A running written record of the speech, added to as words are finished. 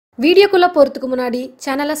வீடியோக்குள்ள போறதுக்கு முன்னாடி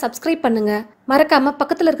சேனலை சப்ஸ்கிரைப் பண்ணுங்க. மறக்காம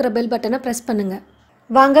பக்கத்துல இருக்கிற பெல் பட்டனை பிரஸ் பண்ணுங்க.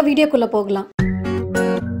 வாங்க வீடியோக்குள்ள போகலாம்.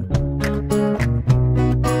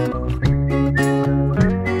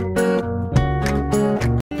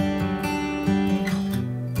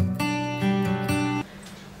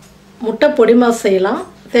 முட்டை பொடிமாஸ் செய்யலாம்.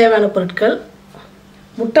 தேவையான பொருட்கள்: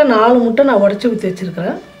 முட்டை 4 முட்டை நான் உடைச்சி ஊற்றி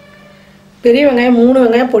வச்சுருக்கிறேன். பெரிய வெங்காயம் 3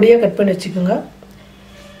 வெங்காயம் பொடியாக கட் பண்ணி வச்சுக்கோங்க.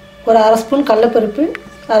 ஒரு அரை ஸ்பூன் கடலைப்பருப்பு,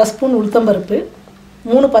 அரை ஸ்பூன் உளுத்தம்பருப்பு,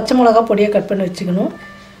 3 பச்சை மிளகா பொடியாக கட் பண்ணி வச்சுக்கணும்.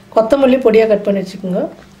 கொத்தமல்லி பொடியாக கட் பண்ணி வச்சுக்கோங்க.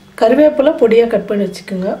 கருவேப்பிலை பொடியாக கட் பண்ணி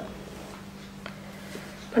வச்சுக்கோங்க.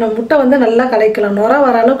 இப்போ நம்ம முட்டை வந்து நல்லா கலக்கலாம். நுர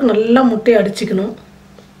வர அளவுக்கு நல்லா முட்டையை அடிச்சுக்கணும்.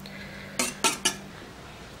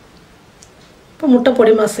 இப்போ முட்டை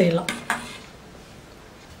பொடிமாஸ் செய்யலாம்.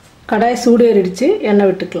 கடாய் சூடு ஏறிடுச்சு, எண்ணெய்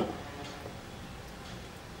விட்டுக்கலாம்.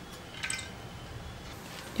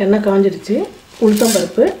 எண்ணெய் காஞ்சிடுச்சு.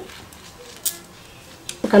 உளுத்தம்பருப்பு,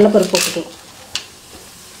 கடலைப்பருப்பு போட்டுக்கலாம்.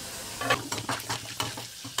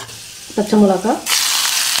 பச்சை மிளகா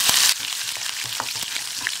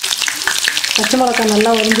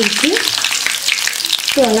நல்லா உறிஞ்சிடுச்சு.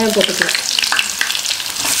 வெங்காயம் போட்டுக்கலாம்.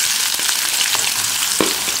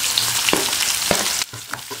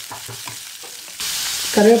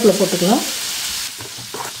 கருவேப்பிலை போட்டுக்கலாம்.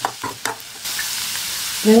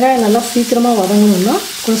 வெங்காயம் நல்லா சீக்கிரமாக வதங்கணும்னா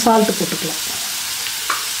கொஞ்சம் சால்ட்டு போட்டுக்கலாம்.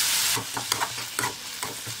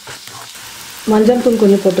 மஞ்சள் தூள்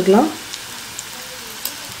கொஞ்சம் போட்டுக்கலாம்.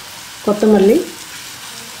 கொத்தமல்லி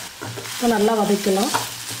நல்லா வதக்கலாம்.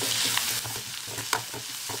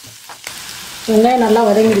 வெங்காயம் நல்லா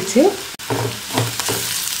வதங்கிடுச்சு.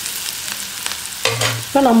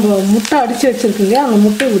 இப்போ நம்ம முட்டை அடித்து வச்சுருக்கு இல்லையா, அந்த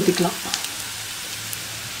முட்டையை ஊற்றிக்கலாம்.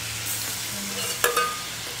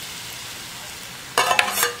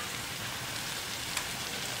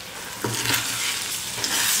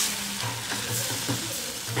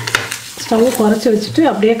 ஸ்டவ் குறைச்சி வச்சுட்டு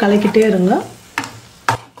அப்படியே கலக்கிட்டே இருங்க.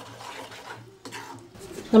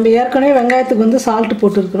 நம்ம ஏற்கனவே வெங்காயத்துக்கு வந்து சால்ட்டு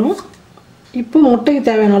போட்டுருக்குறோம். இப்போ முட்டைக்கு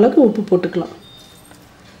தேவையான அளவுக்கு உப்பு போட்டுக்கலாம்.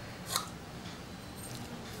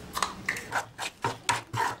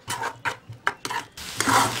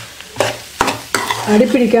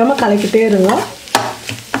 அடிப்பிடிக்காமல் கலக்கிட்டே இருங்க.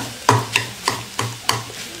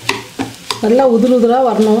 நல்லா உதிர் உதிராக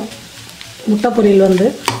வரணும் முட்டை பொரியல் வந்து.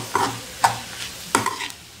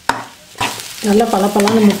 நல்லா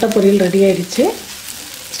பலப்பலான முட்டை பொரியல் ரெடி ஆகிடுச்சு.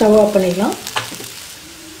 ஸ்டவ் ஆஃப் பண்ணிக்கலாம்.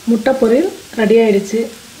 முட்டை பொரியல் ரெடி ஆகிடுச்சு.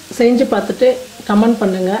 செஞ்சு பார்த்துட்டு கமெண்ட்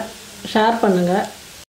பண்ணுங்கள், ஷேர் பண்ணுங்கள்.